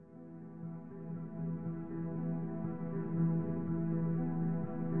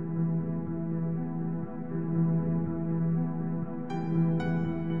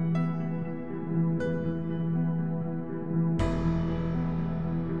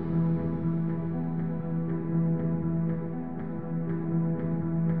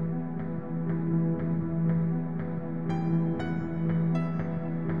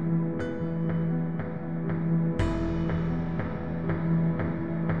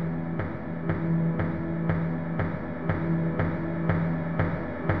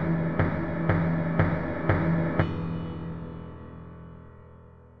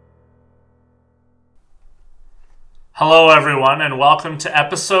Hello, everyone, and welcome to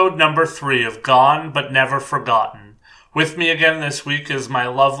episode number 3 of Gone But Never Forgotten. With me again this week is my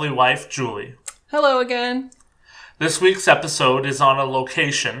lovely wife, Julie. Hello again. This week's episode is on a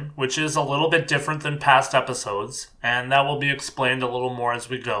location, which is a little bit different than past episodes, and that will be explained a little more as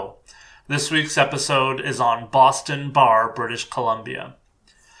we go. This week's episode is on Boston Bar, British Columbia.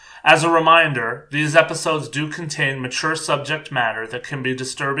 As a reminder, these episodes do contain mature subject matter that can be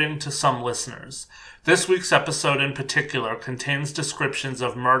disturbing to some listeners. This week's episode in particular contains descriptions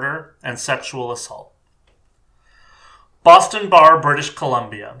of murder and sexual assault. Boston Bar, British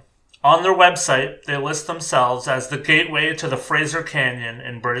Columbia. On their website, they list themselves as the gateway to the Fraser Canyon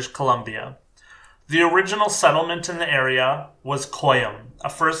in British Columbia. The original settlement in the area was Coyam, a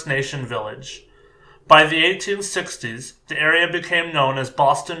First Nation village. By the 1860s, the area became known as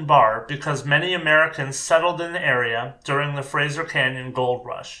Boston Bar because many Americans settled in the area during the Fraser Canyon Gold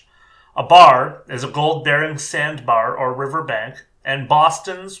Rush. A bar is a gold-bearing sandbar or riverbank, and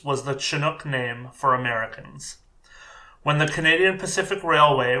Boston's was the Chinook name for Americans. When the Canadian Pacific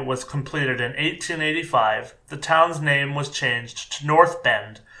Railway was completed in 1885, the town's name was changed to North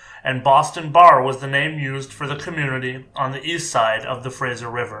Bend, and Boston Bar was the name used for the community on the east side of the Fraser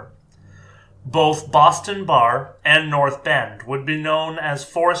River. Both Boston Bar and North Bend would be known as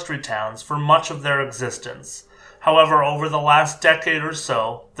forestry towns for much of their existence. However, over the last decade or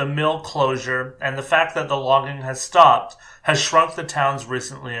so, the mill closure and the fact that the logging has stopped has shrunk the towns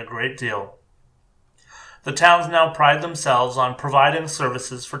recently a great deal. The towns now pride themselves on providing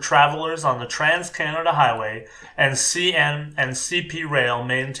services for travelers on the Trans-Canada Highway, and CN and CP Rail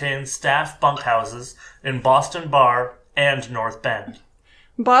maintain staff bunkhouses in Boston Bar and North Bend.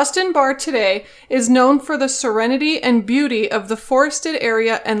 Boston Bar today is known for the serenity and beauty of the forested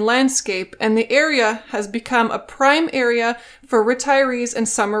area and landscape, and the area has become a prime area for retirees and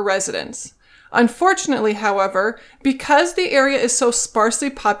summer residents. Unfortunately, however, because the area is so sparsely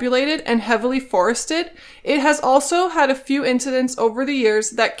populated and heavily forested, it has also had a few incidents over the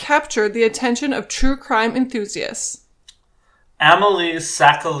years that captured the attention of true crime enthusiasts. Amélie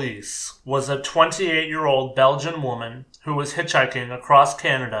Sakalis was a 28-year-old Belgian woman who was hitchhiking across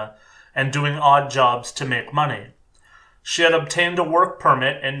Canada and doing odd jobs to make money. She had obtained a work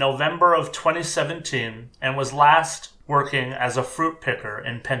permit in November of 2017 and was last working as a fruit picker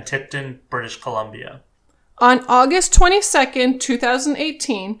in Penticton, British Columbia. On August 22,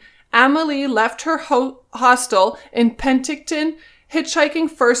 2018, Amélie left her hostel in Penticton,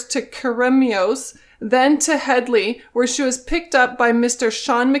 hitchhiking first to Kirremioz, then to Hedley, where she was picked up by Mr.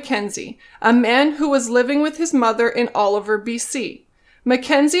 Sean Mackenzie, a man who was living with his mother in Oliver, BC.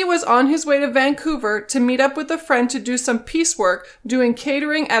 Mackenzie was on his way to Vancouver to meet up with a friend to do some piecework doing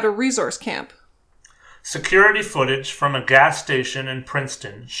catering at a resource camp. Security footage from a gas station in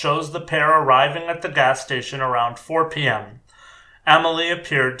Princeton shows the pair arriving at the gas station around 4 p.m. Amélie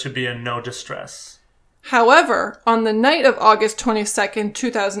appeared to be in no distress. However, on the night of August 22,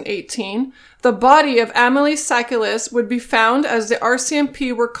 2018, the body of Amélie Sakalis would be found as the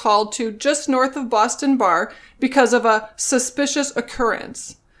RCMP were called to just north of Boston Bar because of a suspicious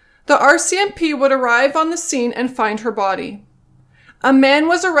occurrence. The RCMP would arrive on the scene and find her body. A man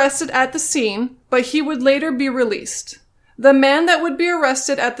was arrested at the scene, but he would later be released. The man that would be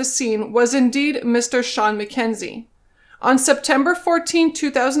arrested at the scene was indeed Mr. Sean Mackenzie. On September 14,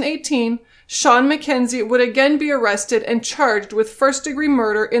 2018, Sean Mackenzie would again be arrested and charged with first-degree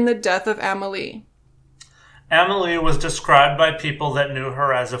murder in the death of Amélie. Amélie was described by people that knew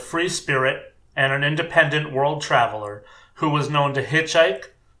her as a free spirit and an independent world traveler who was known to hitchhike,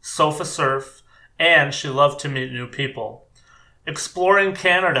 sofa surf, and she loved to meet new people. Exploring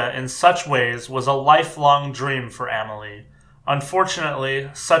Canada in such ways was a lifelong dream for Amélie. Unfortunately,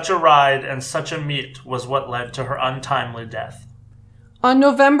 such a ride and such a meet was what led to her untimely death. On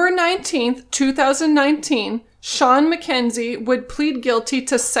November 19, 2019, Sean Mackenzie would plead guilty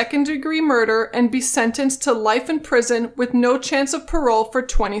to second-degree murder and be sentenced to life in prison with no chance of parole for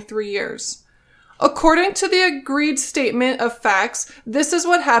 23 years. According to the agreed statement of facts, this is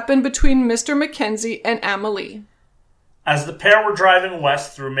what happened between Mr. Mackenzie and Amélie. As the pair were driving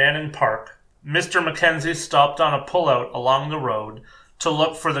west through Manning Park, Mr. Mackenzie stopped on a pullout along the road to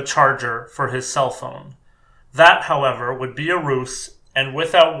look for the charger for his cell phone. That, however, would be a ruse, and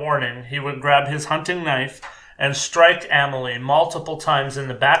without warning, he would grab his hunting knife and strike Amélie multiple times in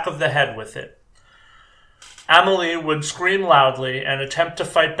the back of the head with it. Amélie would scream loudly and attempt to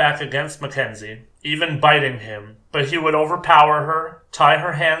fight back against Mackenzie, even biting him, but he would overpower her, tie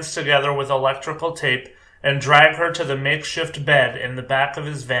her hands together with electrical tape, and drag her to the makeshift bed in the back of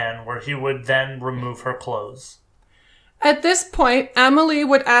his van where he would then remove her clothes. At this point, Amélie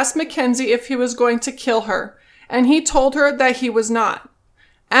would ask Mackenzie if he was going to kill her, and he told her that he was not.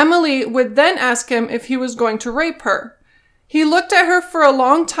 Amelie would then ask him if he was going to rape her. He looked at her for a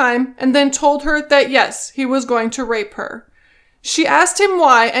long time and then told her that yes, he was going to rape her. She asked him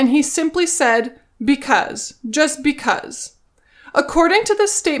why, and he simply said, "Because. Just because." According to the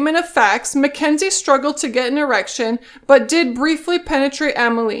statement of facts, Mackenzie struggled to get an erection, but did briefly penetrate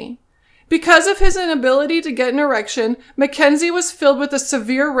Amelie. Because of his inability to get an erection, Mackenzie was filled with a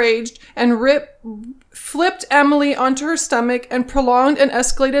severe rage and flipped Amelie onto her stomach and prolonged and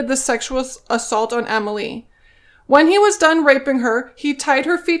escalated the sexual assault on Amelie. When he was done raping her, he tied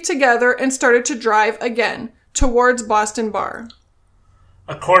her feet together and started to drive again towards Boston Bar.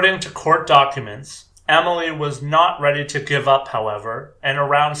 According to court documents, Amelie was not ready to give up, however, and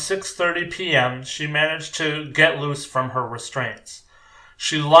around 6:30 p.m. she managed to get loose from her restraints.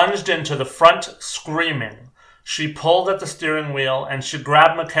 She lunged into the front, screaming. She pulled at the steering wheel and she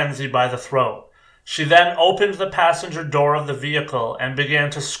grabbed Mackenzie by the throat. She then opened the passenger door of the vehicle and began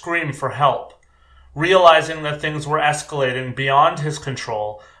to scream for help. Realizing that things were escalating beyond his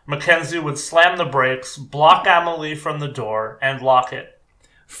control, Mackenzie would slam the brakes, block Amelie from the door, and lock it.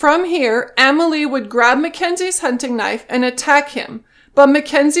 From here, Amelie would grab Mackenzie's hunting knife and attack him, but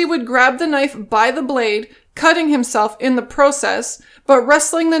Mackenzie would grab the knife by the blade, cutting himself in the process, but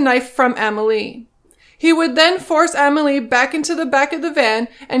wresting the knife from Amelie. He would then force Amelie back into the back of the van,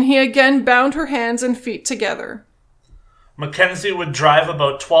 and he again bound her hands and feet together. Mackenzie would drive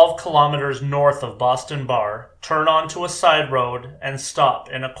about 12 kilometers north of Boston Bar, turn onto a side road, and stop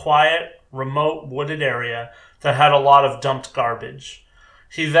in a quiet, remote, wooded area that had a lot of dumped garbage.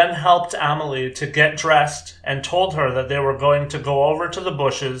 He then helped Amelie to get dressed and told her that they were going to go over to the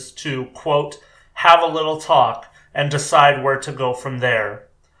bushes to, quote, have a little talk and decide where to go from there.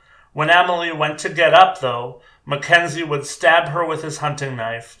 When Amelie went to get up, though, Mackenzie would stab her with his hunting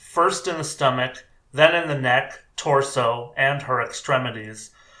knife, first in the stomach, then in the neck, torso, and her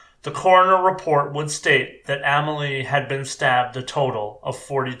extremities. The coroner report would state that Amelie had been stabbed a total of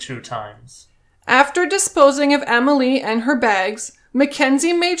 42 times. After disposing of Amelie and her bags,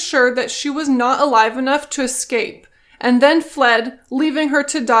 Mackenzie made sure that she was not alive enough to escape, and then fled, leaving her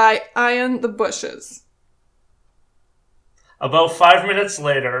to die in the bushes. About 5 minutes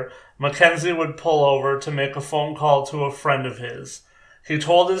later, Mackenzie would pull over to make a phone call to a friend of his. He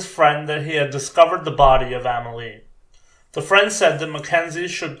told his friend that he had discovered the body of Amelie. The friend said that Mackenzie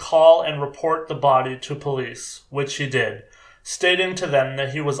should call and report the body to police, which he did, stating to them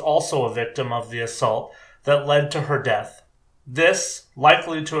that he was also a victim of the assault that led to her death. This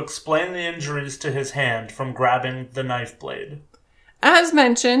likely to explain the injuries to his hand from grabbing the knife blade. As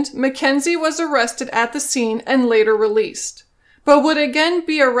mentioned, Mackenzie was arrested at the scene and later released, but would again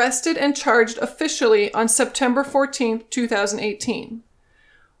be arrested and charged officially on September 14, 2018.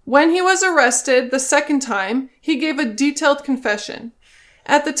 When he was arrested the second time, he gave a detailed confession.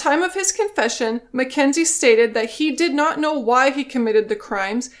 At the time of his confession, Mackenzie stated that he did not know why he committed the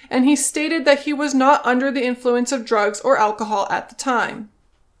crimes, and he stated that he was not under the influence of drugs or alcohol at the time.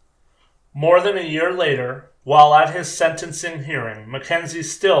 More than a year later, while at his sentencing hearing, Mackenzie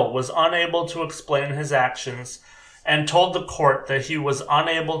still was unable to explain his actions and told the court that he was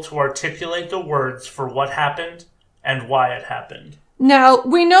unable to articulate the words for what happened and why it happened. Now,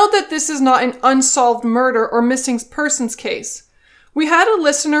 we know that this is not an unsolved murder or missing persons case. We had a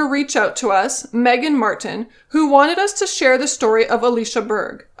listener reach out to us, Megan Martin, who wanted us to share the story of Alicia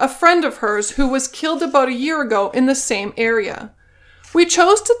Berg, a friend of hers who was killed about a year ago in the same area. We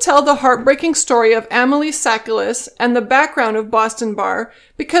chose to tell the heartbreaking story of Amelie Sakalis and the background of Boston Bar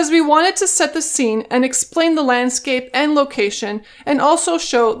because we wanted to set the scene and explain the landscape and location, and also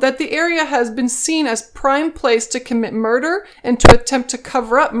show that the area has been seen as prime place to commit murder and to attempt to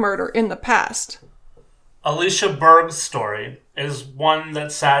cover up murder in the past. Alicia Berg's story is one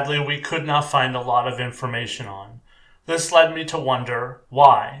that sadly we could not find a lot of information on. This led me to wonder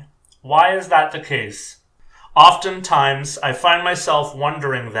why. Why is that the case? Oftentimes, I find myself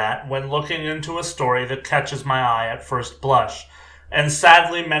wondering that when looking into a story that catches my eye at first blush. And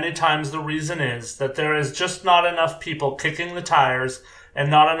sadly, many times the reason is that there is just not enough people kicking the tires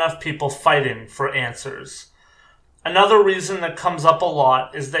and not enough people fighting for answers. Another reason that comes up a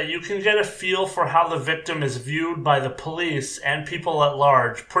lot is that you can get a feel for how the victim is viewed by the police and people at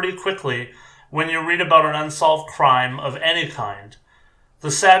large pretty quickly when you read about an unsolved crime of any kind.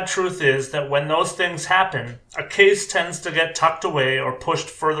 The sad truth is that when those things happen, a case tends to get tucked away or pushed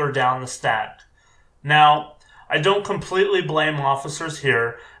further down the stack. Now, I don't completely blame officers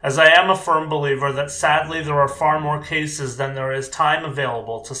here, as I am a firm believer that sadly there are far more cases than there is time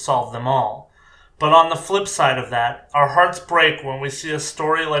available to solve them all. But on the flip side of that, our hearts break when we see a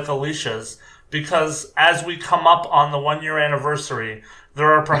story like Alicia's because as we come up on the 1-year anniversary,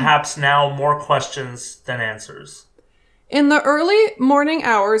 there are perhaps now more questions than answers. In the early morning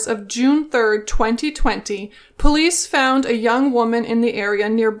hours of June 3rd, 2020, police found a young woman in the area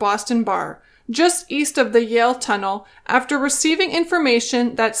near Boston Bar, just east of the Yale Tunnel, after receiving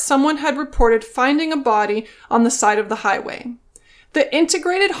information that someone had reported finding a body on the side of the highway. The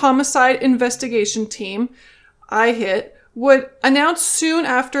Integrated Homicide Investigation Team, IHIT, would announce soon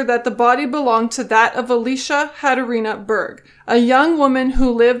after that the body belonged to that of Alicia Haterina Berg, a young woman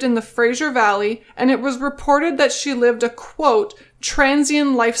who lived in the Fraser Valley, and it was reported that she lived a, quote,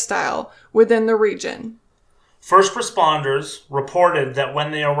 transient lifestyle within the region. First responders reported that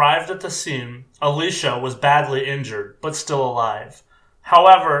when they arrived at the scene, Alicia was badly injured, but still alive.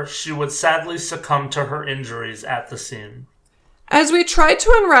 However, she would sadly succumb to her injuries at the scene. As we tried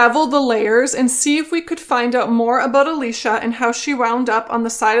to unravel the layers and see if we could find out more about Alicia and how she wound up on the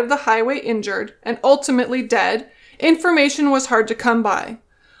side of the highway injured and ultimately dead, information was hard to come by.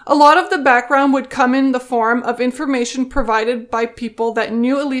 A lot of the background would come in the form of information provided by people that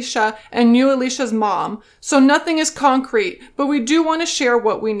knew Alicia and knew Alicia's mom, so nothing is concrete, but we do want to share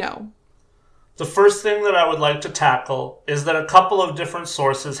what we know. The first thing that I would like to tackle is that a couple of different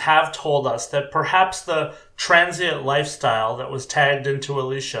sources have told us that perhaps the transient lifestyle that was tagged into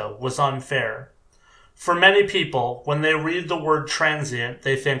Alicia was unfair. For many people, when they read the word transient,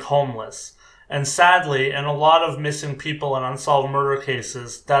 they think homeless. And sadly, in a lot of missing people and unsolved murder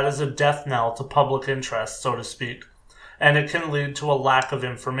cases, that is a death knell to public interest, so to speak, and it can lead to a lack of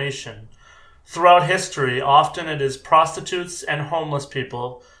information. Throughout history, often it is prostitutes and homeless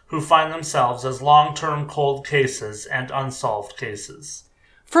people who find themselves as long-term cold cases and unsolved cases.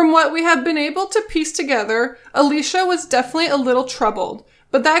 From what we have been able to piece together, Alicia was definitely a little troubled,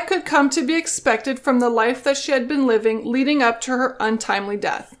 but that could come to be expected from the life that she had been living leading up to her untimely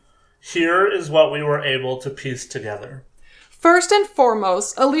death. Here is what we were able to piece together. First and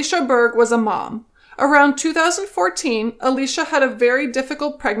foremost, Alicia Berg was a mom. Around 2014, Alicia had a very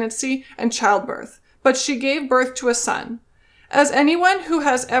difficult pregnancy and childbirth, but she gave birth to a son. As anyone who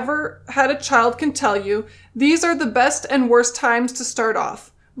has ever had a child can tell you, these are the best and worst times to start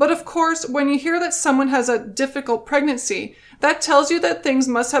off. But of course, when you hear that someone has a difficult pregnancy, that tells you that things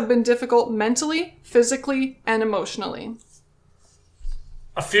must have been difficult mentally, physically, and emotionally.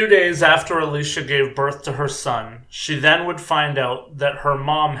 A few days after Alicia gave birth to her son, she then would find out that her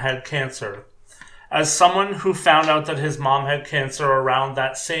mom had cancer. As someone who found out that his mom had cancer around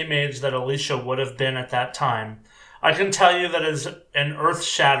that same age that Alicia would have been at that time, I can tell you that it is an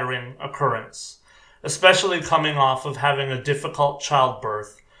earth-shattering occurrence. Especially coming off of having a difficult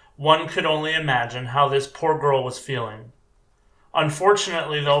childbirth, one could only imagine how this poor girl was feeling.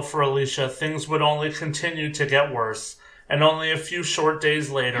 Unfortunately, though, for Alicia, things would only continue to get worse, and only a few short days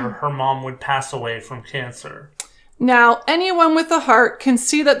later, her mom would pass away from cancer. Now, anyone with a heart can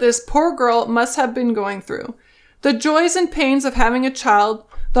see that this poor girl must have been going through the joys and pains of having a child,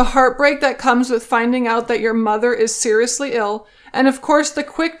 the heartbreak that comes with finding out that your mother is seriously ill, and of course the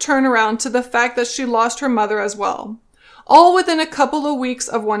quick turnaround to the fact that she lost her mother as well, all within a couple of weeks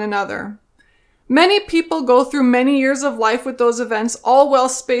of one another. Many people go through many years of life with those events all well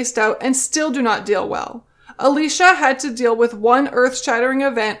spaced out and still do not deal well. Alicia had to deal with one earth-shattering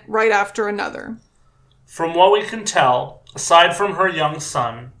event right after another. From what we can tell, aside from her young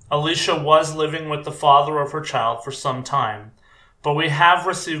son, Alicia was living with the father of her child for some time. But we have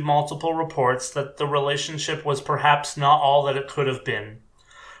received multiple reports that the relationship was perhaps not all that it could have been.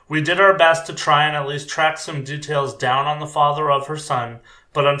 We did our best to try and at least track some details down on the father of her son,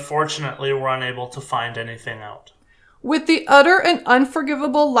 but unfortunately were unable to find anything out. With the utter and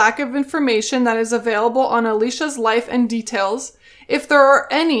unforgivable lack of information that is available on Alicia's life and details, if there are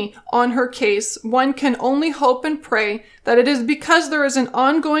any on her case, one can only hope and pray that it is because there is an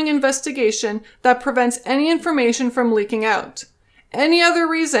ongoing investigation that prevents any information from leaking out. Any other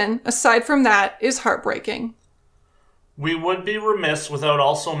reason, aside from that, is heartbreaking. We would be remiss without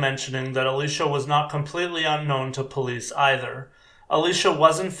also mentioning that Alicia was not completely unknown to police either. Alicia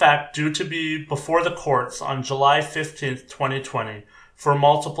was in fact due to be before the courts on July 15th, 2020 for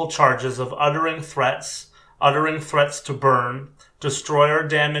multiple charges of uttering threats to burn, destroy or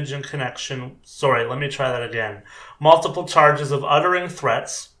damage in connection... Multiple charges of uttering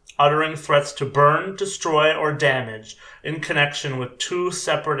threats to burn, destroy, or damage in connection with 2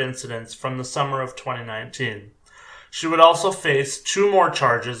 separate incidents from the summer of 2019. She would also face 2 more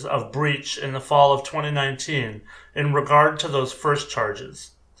charges of breach in the fall of 2019 in regard to those first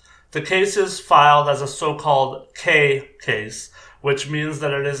charges. The case is filed as a so-called K case, which means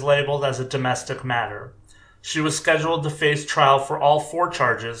that it is labeled as a domestic matter. She was scheduled to face trial for all 4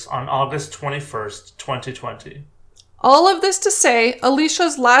 charges on August 21st, 2020. All of this to say,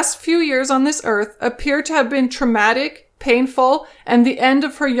 Alicia's last few years on this earth appear to have been traumatic, painful, and the end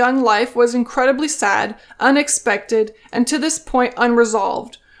of her young life was incredibly sad, unexpected, and to this point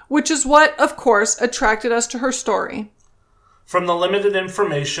unresolved, which is what, of course, attracted us to her story. From the limited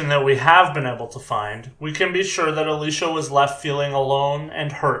information that we have been able to find, we can be sure that Alicia was left feeling alone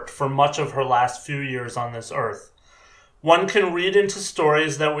and hurt for much of her last few years on this earth. One can read into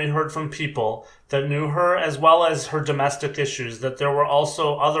stories that we heard from people that knew her, as well as her domestic issues, that there were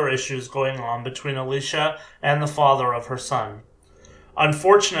also other issues going on between Alicia and the father of her son.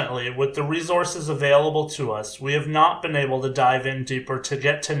 Unfortunately, with the resources available to us, we have not been able to dive in deeper to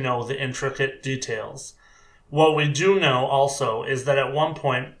get to know the intricate details. What we do know also is that at one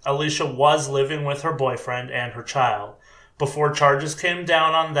point, Alicia was living with her boyfriend and her child. Before charges came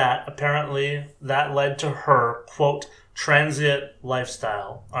down on that, apparently that led to her, quote, transient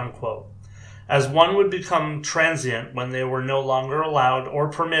lifestyle, unquote, as one would become transient when they were no longer allowed or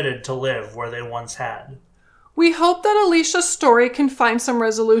permitted to live where they once had. We hope that Alicia's story can find some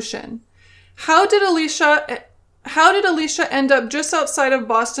resolution. How did Alicia end up just outside of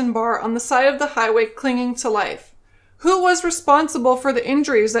Boston Bar on the side of the highway clinging to life? Who was responsible for the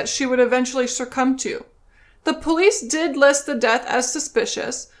injuries that she would eventually succumb to? The police did list the death as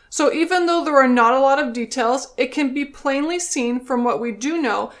suspicious, so even though there are not a lot of details, it can be plainly seen from what we do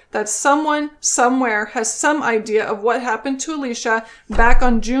know that someone, somewhere, has some idea of what happened to Alicia back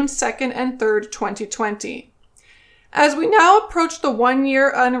on June 2nd and 3rd, 2020. As we now approach the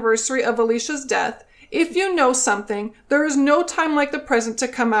 1-year anniversary of Alicia's death, if you know something, there is no time like the present to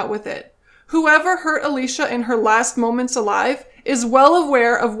come out with it. Whoever hurt Alicia in her last moments alive is well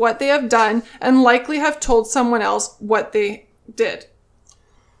aware of what they have done and likely have told someone else what they did.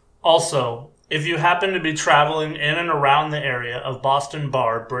 Also, if you happen to be traveling in and around the area of Boston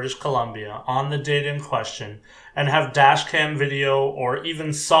Bar, British Columbia, on the date in question, and have dashcam video or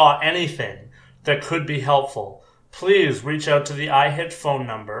even saw anything that could be helpful, please reach out to the iHit phone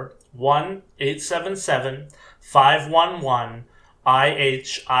number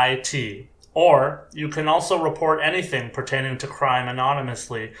 1-877-511-IHIT. Or you can also report anything pertaining to crime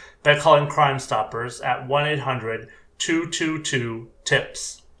anonymously by calling Crime Stoppers at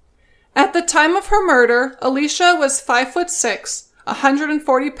 1-800-222-TIPS. At the time of her murder, Alicia was 5'6",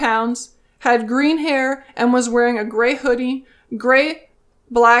 140 pounds, had green hair, and was wearing a gray hoodie,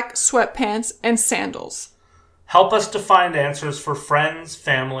 gray-black sweatpants, and sandals. Help us to find answers for friends,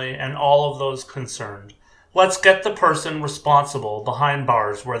 family, and all of those concerned. Let's get the person responsible behind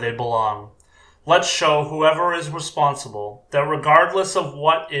bars where they belong. Let's show whoever is responsible that regardless of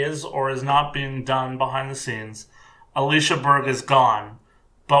what is or is not being done behind the scenes, Alicia Berg is gone,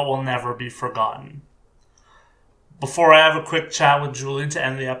 but will never be forgotten. Before I have a quick chat with Julie to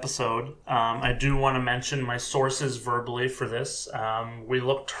end the episode, I do want to mention my sources verbally for this. We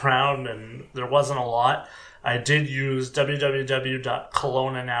looked around and there wasn't a lot. I did use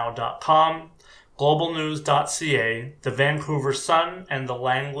www.kelownanow.com, globalnews.ca, the Vancouver Sun, and the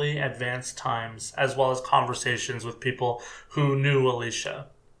Langley Advance Times, as well as conversations with people who knew Alicia.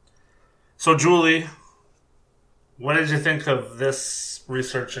 So, Julie, what did you think of this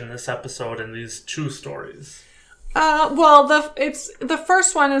research in this episode and these 2 stories? Well, the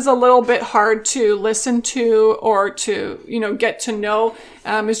first one is a little bit hard to listen to or to, get to know.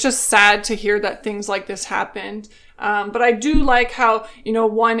 It's just sad to hear that things like this happened. But I do like how,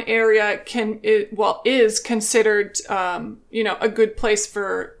 one area is considered, a good place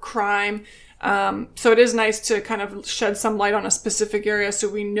for crime. So it is nice to kind of shed some light on a specific area so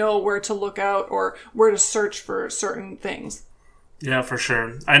we know where to look out or where to search for certain things. Yeah, for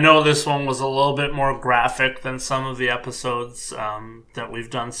sure. I know this one was a little bit more graphic than some of the episodes that we've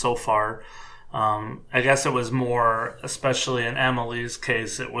done so far. I guess it was more, especially in Emily's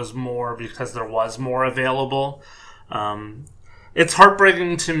case, it was more because there was more available. It's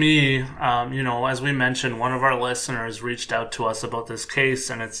heartbreaking to me, as we mentioned, one of our listeners reached out to us about this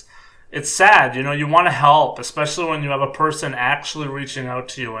case, and it's sad. You want to help, especially when you have a person actually reaching out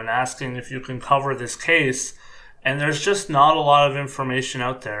to you and asking if you can cover this case. And there's just not a lot of information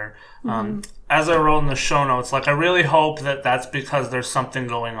out there. Mm-hmm. As I wrote in the show notes, I really hope that that's because there's something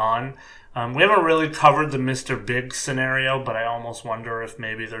going on. We haven't really covered the Mr. Big scenario, but I almost wonder if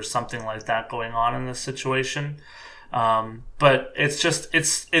maybe there's something like that going on in this situation. But it's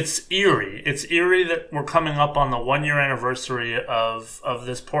eerie. It's eerie that we're coming up on the 1-year anniversary of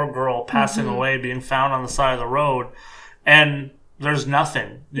this poor girl passing away, being found on the side of the road. And there's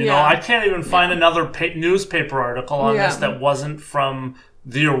nothing. I can't even find another newspaper article on this that wasn't from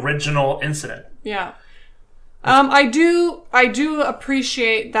the original incident. Yeah. I do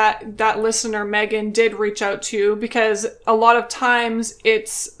appreciate that listener Megan did reach out to you, because a lot of times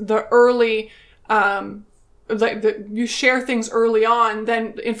it's the early, you share things early on,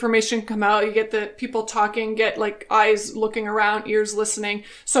 then information come out, you get the people talking, get like eyes looking around, ears listening.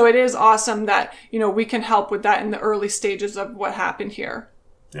 So it is awesome that, we can help with that in the early stages of what happened here.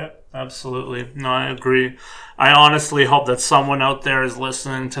 Yeah, absolutely. No, I agree. I honestly hope that someone out there is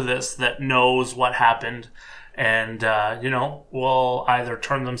listening to this that knows what happened and, will either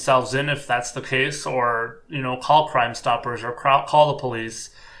turn themselves in if that's the case, or, call Crime Stoppers or call the police.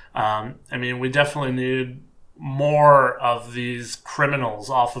 We definitely need more of these criminals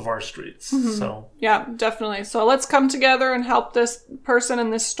off of our streets. Mm-hmm. So yeah, definitely. So let's come together and help this person in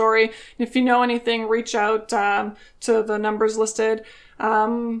this story. If you know anything, reach out to the numbers listed,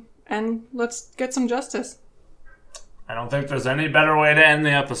 and let's get some justice. I don't think there's any better way to end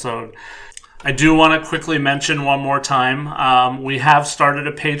the episode. I do want to quickly mention one more time, we have started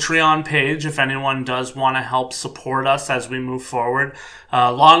a Patreon page if anyone does want to help support us as we move forward.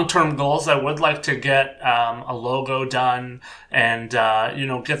 Long-term goals, I would like to get a logo done and,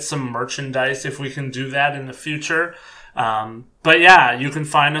 get some merchandise if we can do that in the future. But yeah, you can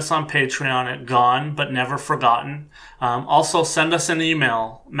find us on Patreon at Gone But Never Forgotten. Also, send us an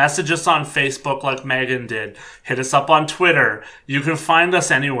email. Message us on Facebook like Megan did. Hit us up on Twitter. You can find us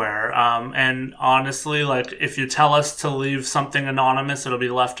anywhere. And honestly, if you tell us to leave something anonymous, it'll be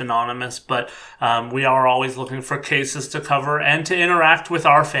left anonymous. But we are always looking for cases to cover and to interact with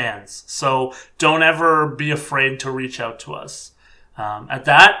our fans. So don't ever be afraid to reach out to us. At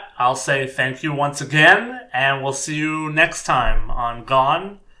that, I'll say thank you once again, and we'll see you next time on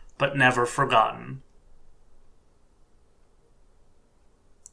Gone But Never Forgotten.